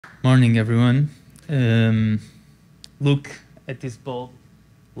Morning, everyone. Look at this ball.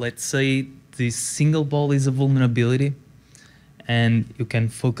 Let's say this single ball is a vulnerability, and you can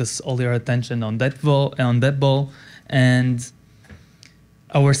focus all your attention on that ball, and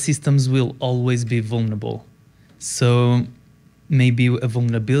our systems will always be vulnerable. So maybe a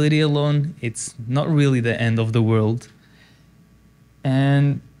vulnerability alone, it's not really the end of the world.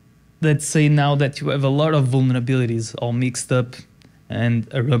 And let's say now that you have a lot of vulnerabilities all mixed up and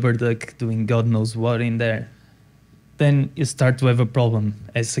a rubber duck doing God knows what in there, then you start to have a problem.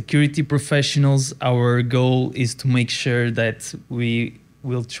 As security professionals, our goal is to make sure that we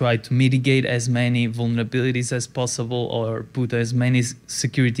will try to mitigate as many vulnerabilities as possible or put as many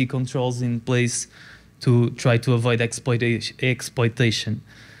security controls in place to try to avoid exploitation.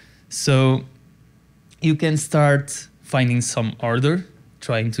 So you can start finding some order,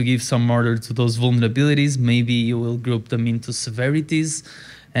 trying to give some order to those vulnerabilities. Maybe you will group them into severities,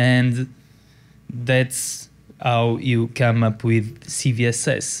 and that's how you come up with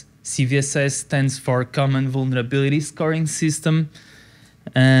CVSS. CVSS stands for Common Vulnerability Scoring System,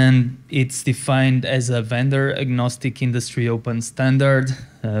 and it's defined as a vendor-agnostic industry open standard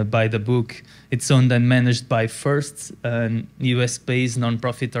by the book. It's owned and managed by FIRST, a US-based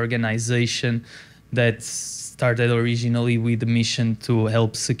nonprofit organization that started originally with the mission to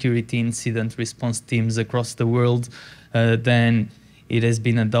help security incident response teams across the world. Then it has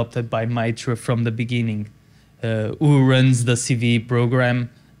been adopted by Mitra from the beginning, who runs the CVE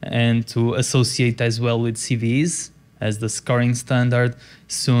program, and to associate as well with CVEs as the scoring standard.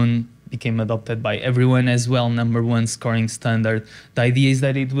 Soon became adopted by everyone as well, #1 scoring standard. The idea is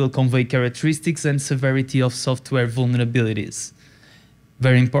that it will convey characteristics and severity of software vulnerabilities.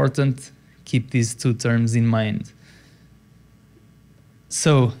 Very important. Keep these two terms in mind.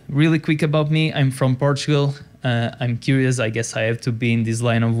 So, really quick about me, I'm from Portugal. I'm curious, I guess I have to be in this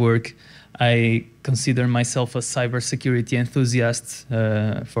line of work. I consider myself a cybersecurity enthusiast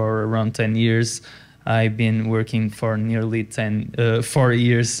for around 10 years. I've been working for nearly 4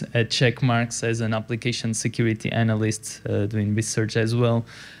 years at Checkmarks as an application security analyst, doing research as well.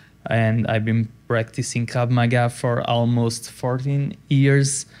 And I've been practicing Krav Maga for almost 14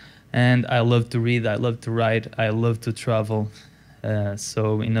 years. And I love to read, I love to write, I love to travel.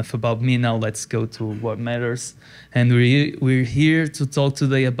 So enough about me, now let's go to what matters. And we're here to talk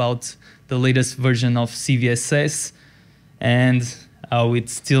today about the latest version of CVSS and how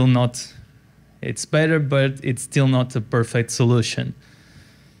it's still not, it's better, but it's still not a perfect solution.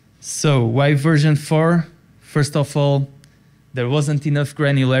 So why version 4? First of all, there wasn't enough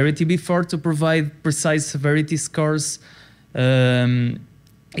granularity before to provide precise severity scores.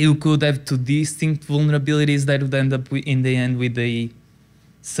 You could have two distinct vulnerabilities that would end up in the end with the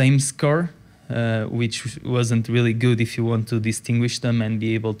same score, which wasn't really good if you want to distinguish them and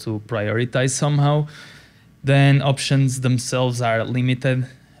be able to prioritize somehow. Then options themselves are limited.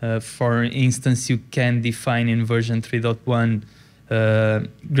 For instance, you can define in version 3.1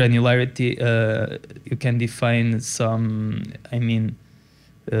 granularity. You can define some,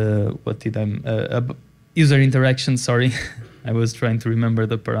 user interaction, sorry. I was trying to remember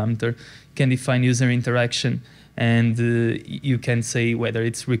the parameter. You can define user interaction, and you can say whether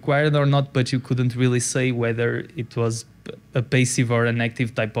it's required or not, but you couldn't really say whether it was a passive or an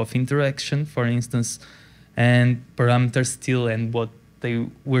active type of interaction, for instance. And parameters still, and what they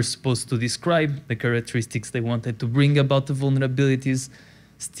were supposed to describe, the characteristics they wanted to bring about the vulnerabilities,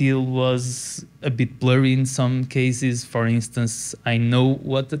 still was a bit blurry in some cases. For instance, I know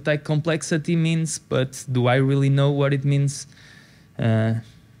what attack complexity means, but do I really know what it means? And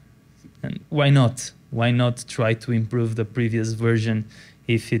why not? Why not try to improve the previous version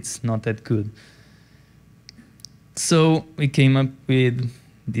if it's not that good? So we came up with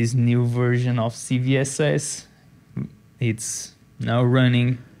this new version of CVSS. It's now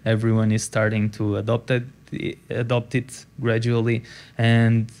running. Everyone is starting to adopt it gradually,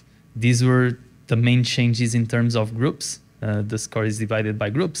 and these were the main changes in terms of groups. The score is divided by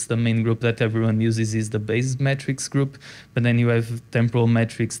groups. The main group that everyone uses is the base metrics group, but then you have temporal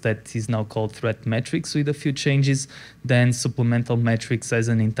metrics that is now called threat metrics with a few changes, then supplemental metrics as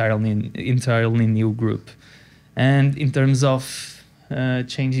an entirely new group. And in terms of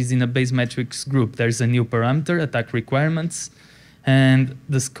changes in a base metrics group, there's a new parameter, attack requirements, and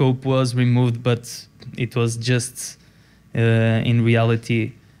the scope was removed, but it was just in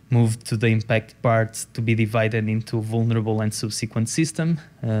reality moved to the impact part to be divided into vulnerable and subsequent system.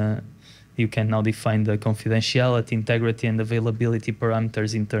 You can now define the confidentiality, integrity, and availability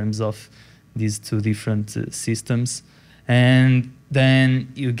parameters in terms of these two different systems. And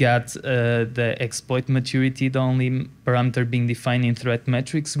Then you got the exploit maturity, the only parameter being defined in threat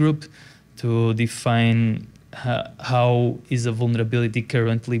metrics group to define how is a vulnerability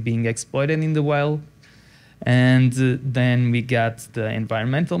currently being exploited in the wild. And then we got the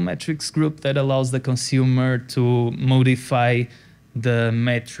environmental metrics group that allows the consumer to modify the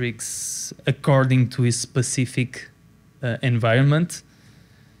metrics according to his specific environment.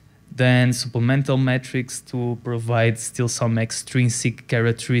 Then supplemental metrics to provide still some extrinsic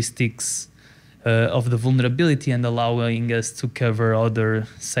characteristics of the vulnerability and allowing us to cover other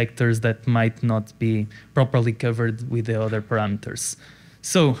sectors that might not be properly covered with the other parameters.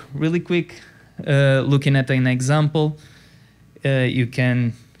 So really quick, looking at an example, you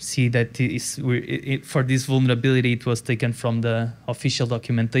can see that for this vulnerability, it was taken from the official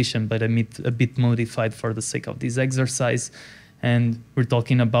documentation, but a bit modified for the sake of this exercise. And we're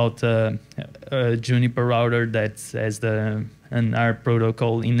talking about a Juniper router that has an ARP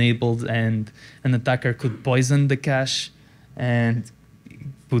protocol enabled, and an attacker could poison the cache and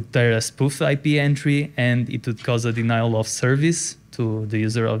put there a spoofed IP entry, and it would cause a denial of service to the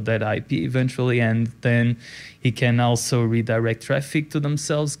user of that IP eventually. And then he can also redirect traffic to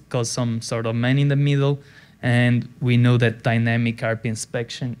themselves, cause some sort of man in the middle. And we know that dynamic ARP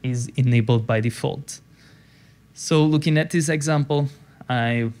inspection is enabled by default. So looking at this example,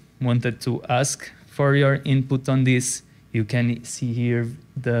 I wanted to ask for your input on this. You can see here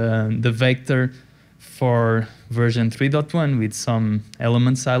the vector for version 3.1 with some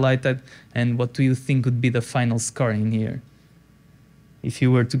elements highlighted. And what do you think would be the final score in here, if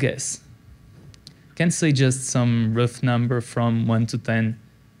you were to guess? You can say just some rough number from 1 to 10.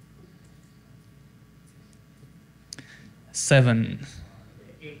 7.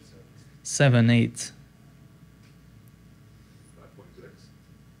 7, 8.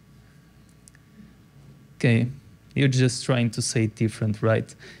 Okay, you're just trying to say it different,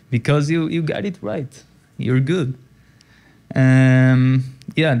 right? Because you got it right. You're good.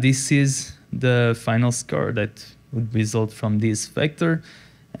 Yeah, this is the final score that would result from this vector.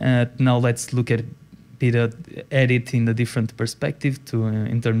 Now let's look at it in a different perspective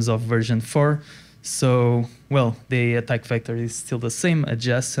in terms of version 4. So, well, the attack vector is still the same,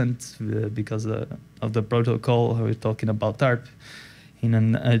 adjacent, because of the protocol. We're talking about ARP in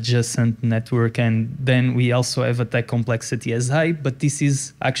an adjacent network. And then we also have attack complexity as high, but this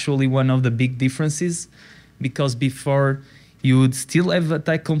is actually one of the big differences, because before you would still have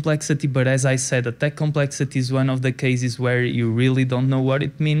attack complexity, but as I said, attack complexity is one of the cases where you really don't know what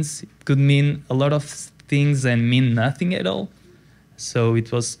it means. It could mean a lot of things and mean nothing at all. So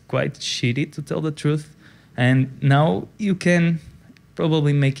it was quite shitty, to tell the truth. And now you can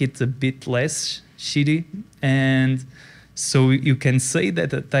probably make it a bit less shitty. And so you can say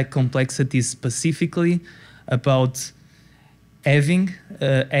that attack complexity is specifically about having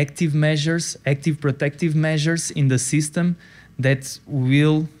active measures, active protective measures in the system that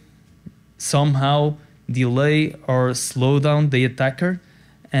will somehow delay or slow down the attacker,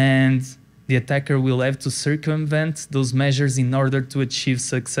 and the attacker will have to circumvent those measures in order to achieve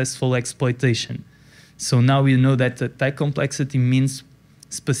successful exploitation. So now you know that attack complexity means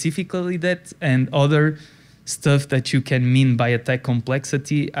specifically that, and other stuff that you can mean by attack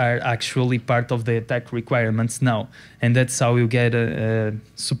complexity are actually part of the attack requirements now. And that's how you get a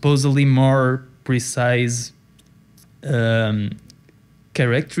supposedly more precise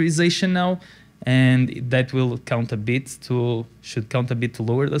characterization now. And that will count a bit should count a bit to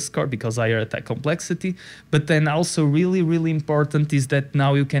lower the score, because higher attack complexity. But then also really, really important is that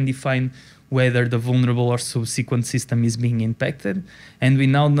now you can define whether the vulnerable or subsequent system is being impacted. And we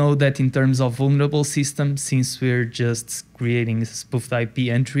now know that in terms of vulnerable system, since we're just creating a spoofed IP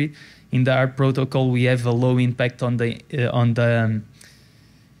entry in the ARP protocol, we have a low impact on the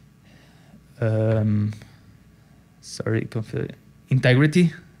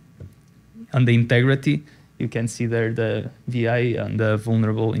integrity. On the integrity, you can see there the VI and the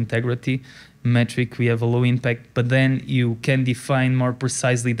vulnerable integrity metric. We have a low impact, but then you can define more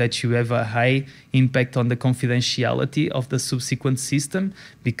precisely that you have a high impact on the confidentiality of the subsequent system,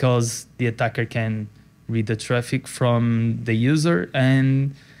 because the attacker can read the traffic from the user,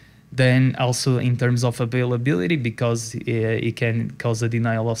 and then also in terms of availability, because it can cause a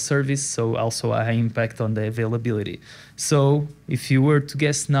denial of service, so also a high impact on the availability. So if you were to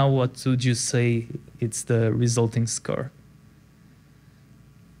guess now, what would you say it's the resulting score?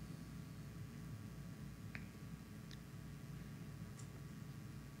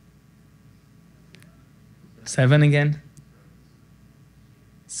 Seven again?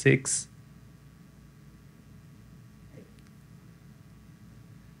 6?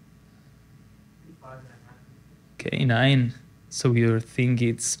 Okay, 9. So you think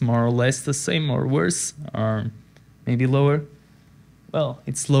it's more or less the same or worse or maybe lower? Well,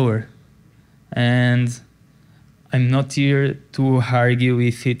 it's lower. And I'm not here to argue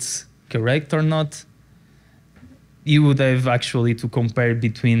if it's correct or not. You would have actually to compare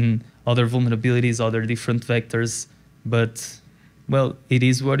between other vulnerabilities, other different vectors, but well, it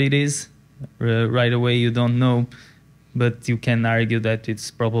is what it is. Right away you don't know, but you can argue that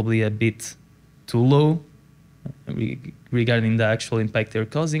it's probably a bit too low regarding the actual impact they're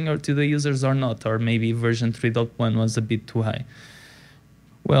causing or to the users or not, or maybe version 3.1 was a bit too high.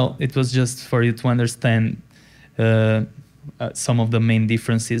 Well, it was just for you to understand some of the main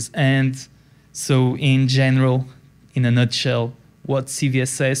differences. And so in general, in a nutshell, what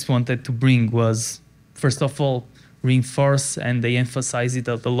CVSS wanted to bring was, first of all, reinforce, and they emphasize it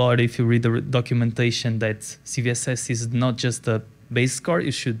a lot if you read the documentation, that CVSS is not just a base score,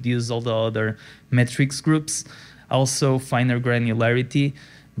 you should use all the other metrics groups. Also, finer granularity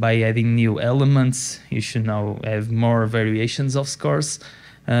by adding new elements. You should now have more variations of scores.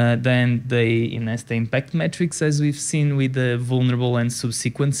 Then they enhance the impact metrics, as we've seen with the vulnerable and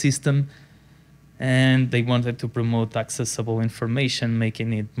subsequent system. And they wanted to promote accessible information,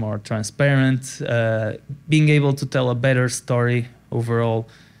 making it more transparent, being able to tell a better story overall,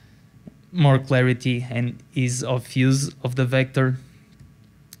 more clarity and ease of use of the vector.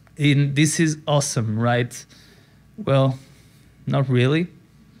 This is awesome, right? Well, not really.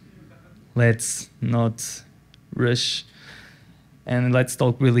 Let's not rush. And let's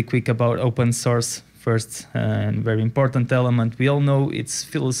talk really quick about open source first, and very important element. We all know it's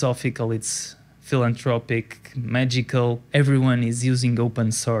philosophical, it's philanthropic, magical. Everyone is using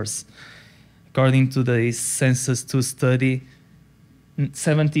open source. According to the Census 2 study,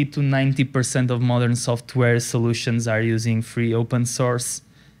 70 to 90% of modern software solutions are using free open source.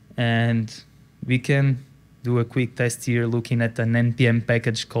 And we can do a quick test here looking at an NPM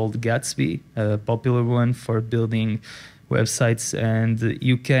package called Gatsby, a popular one for building websites. And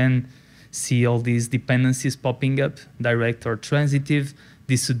you can see all these dependencies popping up, direct or transitive.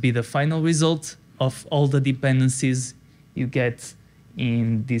 This would be the final result of all the dependencies you get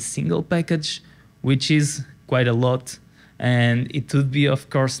in this single package, which is quite a lot. And it would be, of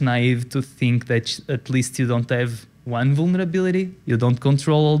course, naive to think that at least you don't have one vulnerability, you don't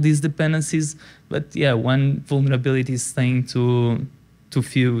control all these dependencies. But yeah, one vulnerability is saying too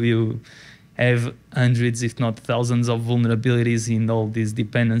few. You have hundreds, if not thousands, of vulnerabilities in all these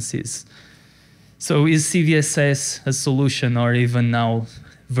dependencies. So is CVSS a solution, or even now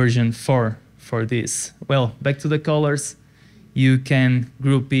version 4 for this? Well, back to the colors. You can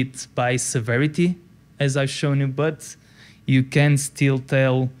group it by severity, as I've shown you, but you can still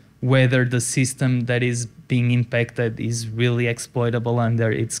tell whether the system that is being impacted is really exploitable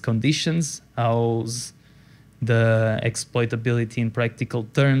under its conditions. How's the exploitability in practical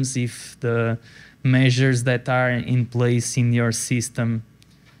terms, if the measures that are in place in your system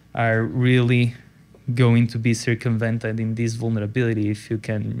are really going to be circumvented in this vulnerability, if you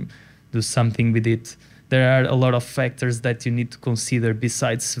can do something with it. There are a lot of factors that you need to consider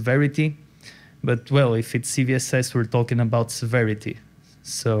besides severity. But well, if it's CVSS, we're talking about severity.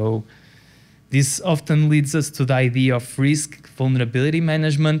 So this often leads us to the idea of risk vulnerability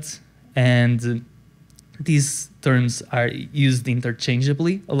management, and these terms are used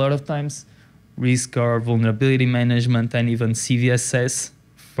interchangeably a lot of times. Risk or vulnerability management, and even CVSS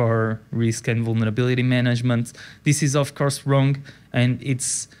for risk and vulnerability management. This is of course wrong, and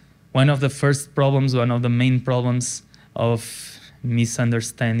it's one of the first problems, one of the main problems of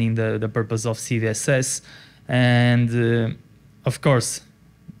misunderstanding the purpose of CVSS. And of course,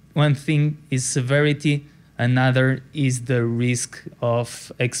 one thing is severity, another is the risk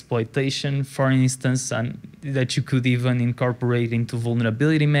of exploitation, for instance, and that you could even incorporate into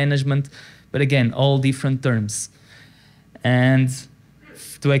vulnerability management. But again, all different terms. And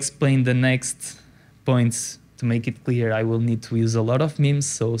to explain the next points, to make it clear, I will need to use a lot of memes,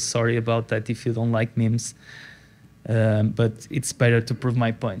 so sorry about that if you don't like memes. But it's better to prove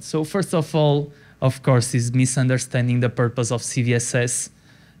my point. So first of all, of course, is misunderstanding the purpose of CVSS.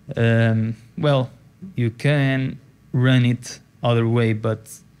 Well, you can run it other way,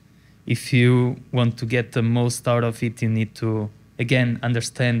 but if you want to get the most out of it, you need to, again,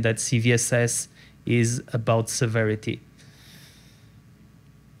 understand that CVSS is about severity.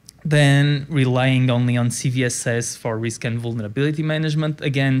 Then relying only on CVSS for risk and vulnerability management.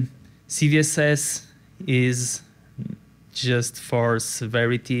 Again, CVSS is just for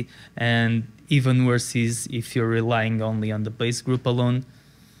severity, and even worse is if you're relying only on the base group alone.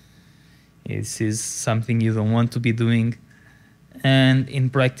 This is something you don't want to be doing, and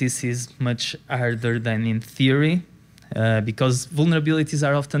in practice is much harder than in theory. because vulnerabilities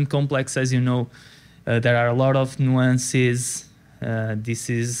are often complex, as you know. There are a lot of nuances. This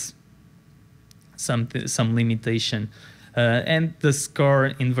is some limitation. And the score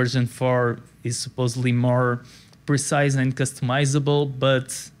in version 4 is supposedly more precise and customizable,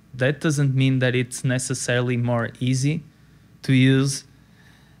 but that doesn't mean that it's necessarily more easy to use.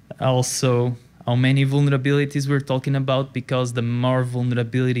 Also, how many vulnerabilities we're talking about, because the more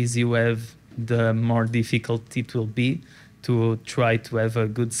vulnerabilities you have, the more difficult it will be to try to have a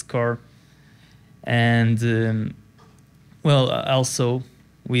good score. And well, also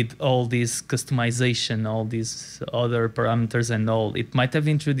with all this customization, all these other parameters and all, it might have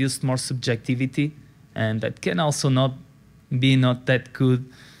introduced more subjectivity, and that can also not that good.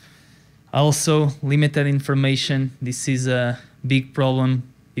 Also, limited information. This is a big problem.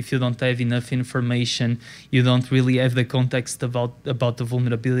 If you don't have enough information, you don't really have the context about the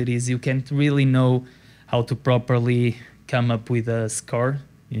vulnerabilities. You can't really know how to properly come up with a score.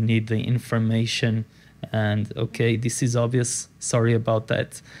 You need the information. And okay, this is obvious. Sorry about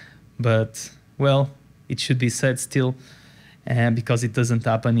that. But, well, it should be said still, because it doesn't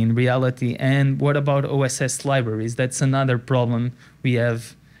happen in reality. And what about OSS libraries? That's another problem we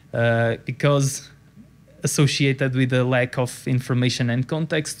have, because associated with the lack of information and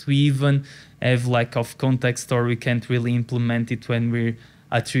context, we even have lack of context, or we can't really implement it when we're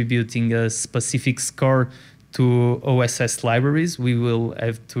attributing a specific score to OSS libraries. We will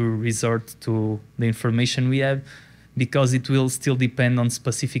have to resort to the information we have, because it will still depend on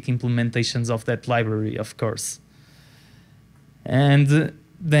specific implementations of that library, of course. And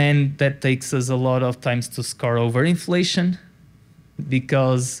then that takes us a lot of times to score over inflation,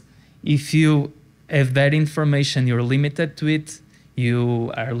 because if you have that information, you're limited to it.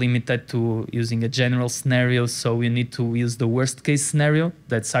 You are limited to using a general scenario, so you need to use the worst case scenario.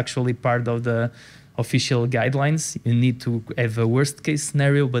 That's actually part of the official guidelines. You need to have a worst case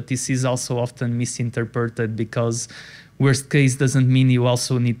scenario, but this is also often misinterpreted, because worst case doesn't mean you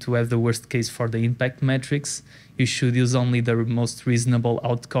also need to have the worst case for the impact metrics. You should use only the most reasonable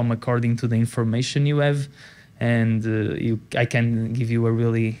outcome according to the information you have. And I can give you a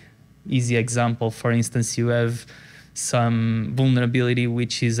really easy example. For instance, you have some vulnerability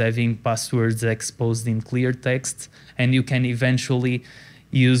which is having passwords exposed in clear text, and you can eventually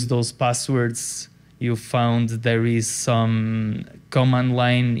use those passwords. You found there is some command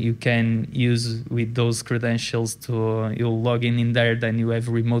line you can use with those credentials to you'll log in there, then you have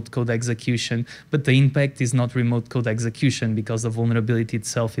remote code execution. But the impact is not remote code execution, because the vulnerability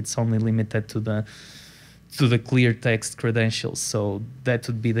itself, it's only limited to the clear text credentials. So that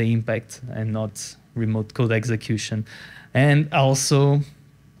would be the impact and not remote code execution. And also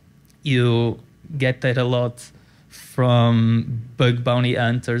you get that a lot from bug bounty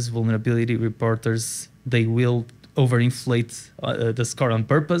hunters, vulnerability reporters. They will overinflate the score on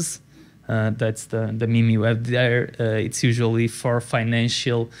purpose. That's the meme you have there. It's usually for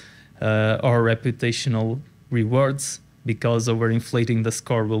financial or reputational rewards, because overinflating the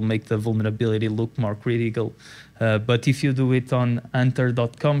score will make the vulnerability look more critical. But if you do it on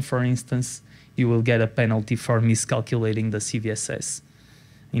hunter.com, for instance, you will get a penalty for miscalculating the CVSS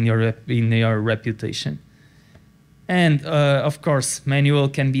in your reputation. And of course, manual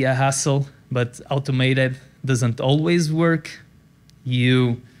can be a hassle, but automated doesn't always work.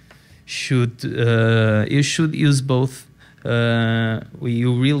 You should use both.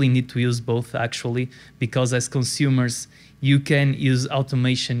 You really need to use both, actually, because as consumers, you can use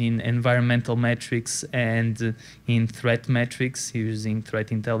automation in environmental metrics and in threat metrics using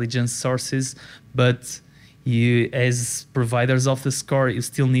threat intelligence sources. But you, as providers of the score, you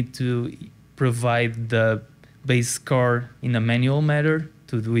still need to provide the base score in a manual manner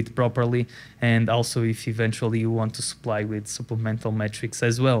to do it properly. And also if eventually you want to supply with supplemental metrics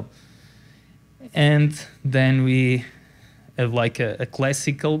as well. And then we have like a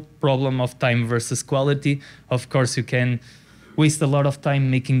classical problem of time versus quality. Of course, you can waste a lot of time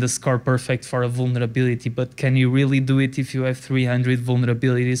making the score perfect for a vulnerability, but can you really do it if you have 300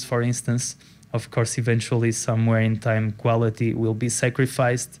 vulnerabilities, for instance? Of course, eventually somewhere in time, quality will be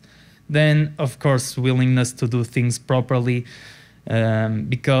sacrificed. Then, of course, willingness to do things properly,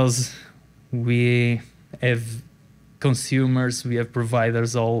 because we have consumers, we have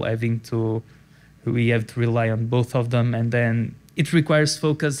providers all having to, we have to rely on both of them. And then it requires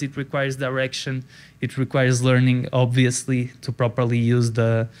focus, it requires direction, it requires learning, obviously, to properly use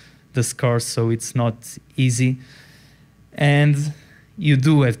the score, so it's not easy. And you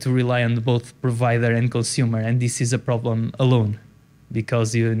do have to rely on both provider and consumer, and this is a problem alone,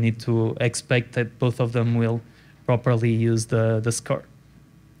 because you need to expect that both of them will properly use the score.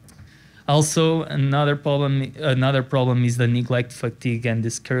 Also, another problem is the neglect, fatigue, and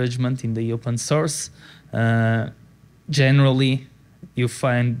discouragement in the open source. Generally, you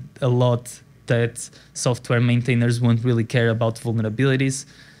find a lot that software maintainers won't really care about vulnerabilities.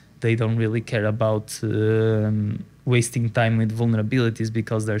 They don't really care about wasting time with vulnerabilities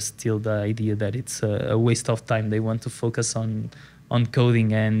because there's still the idea that it's a waste of time. They want to focus on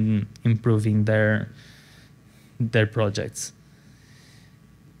coding and improving their projects.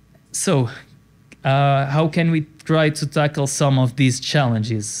 So, how can we try to tackle some of these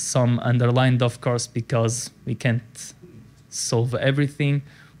challenges? Some underlined, of course, because we can't solve everything.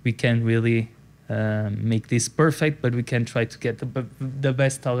 We can't really make this perfect, but we can try to get the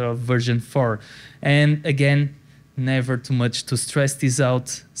best out of version 4. And again, never too much to stress this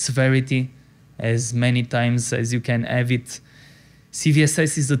out. Severity, as many times as you can have it.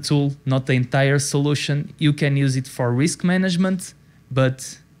 CVSS is a tool, not the entire solution. You can use it for risk management,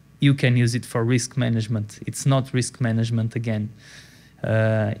 but you can use it for risk management. It's not risk management again.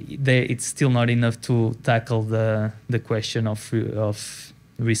 It's still not enough to tackle the question of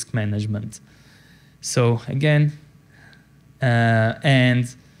risk management. So again,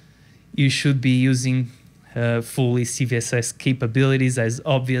 and you should be using fully CVSS capabilities as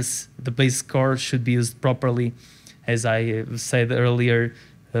obvious. The base core should be used properly. As I said earlier,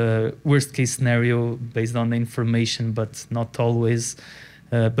 worst case scenario based on the information, but not always.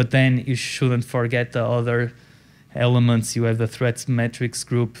 But then you shouldn't forget the other elements. You have the threat metrics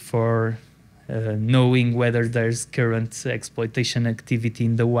group for knowing whether there's current exploitation activity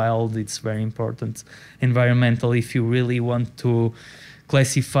in the wild. It's very important. Environmental, if you really want to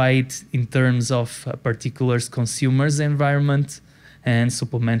classify it in terms of a particular consumer's environment, and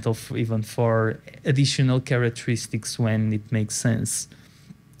supplemental even for additional characteristics when it makes sense.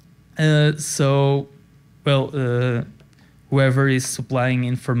 Whoever is supplying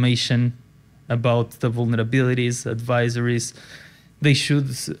information about the vulnerabilities, advisories, they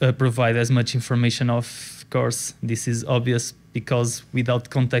should provide as much information. Of course, this is obvious because without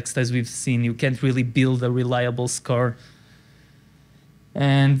context, as we've seen, you can't really build a reliable score.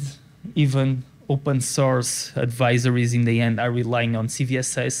 And even open source advisories in the end are relying on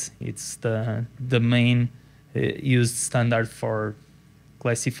CVSS. It's the main used standard for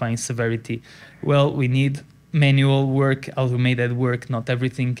classifying severity. Well, we need manual work, automated work. Not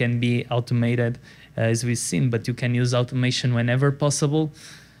everything can be automated, as we've seen, but you can use automation whenever possible.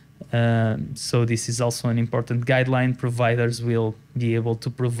 So this is also an important guideline. Providers will be able to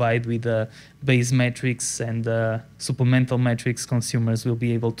provide with the base metrics and supplemental metrics. Consumers will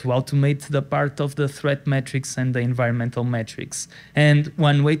be able to automate the part of the threat metrics and the environmental metrics. And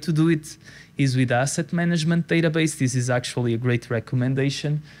one way to do it is with asset management database. This is actually a great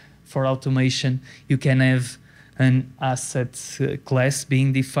recommendation for automation. You can have an asset class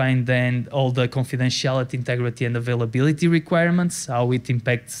being defined and all the confidentiality, integrity, and availability requirements, how it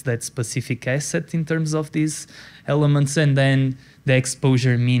impacts that specific asset in terms of these elements, and then the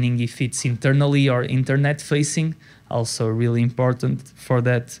exposure, meaning if it's internally or internet facing, also really important for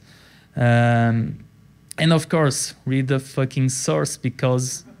that. And of course, read the fucking source,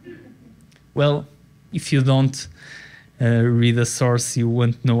 because, well, if you don't read the source, you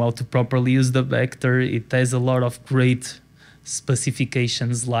won't know how to properly use the vector. It has a lot of great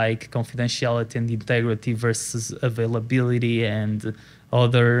specifications like confidentiality and integrity versus availability and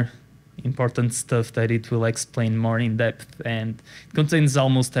other important stuff that it will explain more in depth, and it contains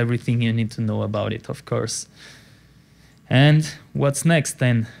almost everything you need to know about it, of course. And what's next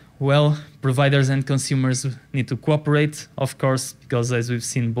then? Well, providers and consumers need to cooperate, of course, because as we've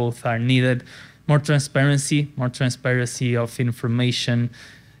seen, both are needed. More transparency of information,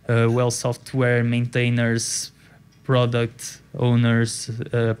 software maintainers, product owners,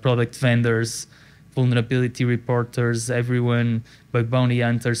 product vendors, vulnerability reporters, everyone, bug bounty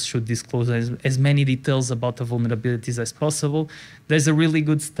hunters should disclose as many details about the vulnerabilities as possible. There's a really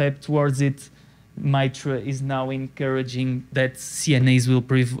good step towards it. MITRE is now encouraging that CNAs will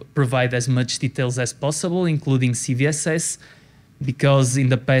provide as much details as possible, including CVSS, because in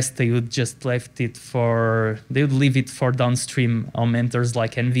the past they would just leave it for downstream augmenters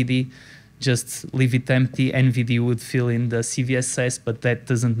like NVD, just leave it empty. NVD would fill in the CVSS, but that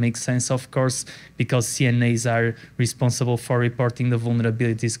doesn't make sense, of course, because CNAs are responsible for reporting the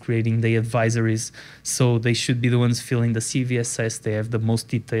vulnerabilities, creating the advisories. So they should be the ones filling the CVSS. They have the most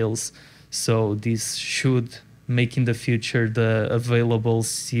details. So this should make in the future the available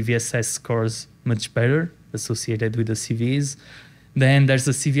CVSS scores much better associated with the CVs. Then there's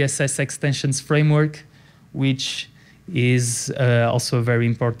the CVSS extensions framework, which is also a very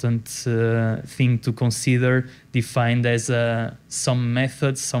important thing to consider, defined as some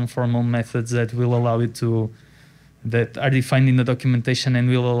methods, some formal methods that will allow you to, that are defined in the documentation and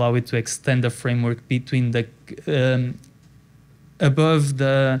will allow you to extend the framework between the above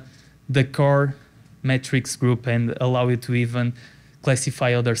the core metrics group and allow you to even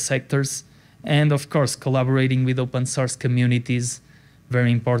classify other sectors. And of course, collaborating with open source communities,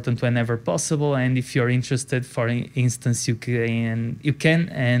 very important whenever possible. And if you're interested, for instance, you can,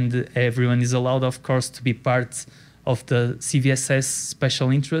 and everyone is allowed, of course, to be part of the CVSS special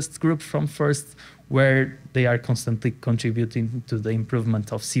interest group from FIRST, where they are constantly contributing to the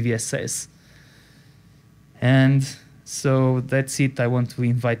improvement of CVSS. And so that's it. I want to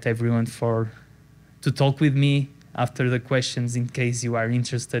invite everyone to talk with me after the questions in case you are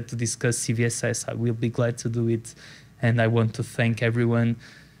interested to discuss CVSS. I will be glad to do it. And I want to thank everyone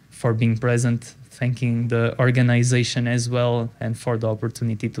for being present, thanking the organization as well, and for the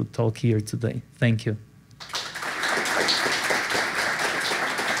opportunity to talk here today. Thank you.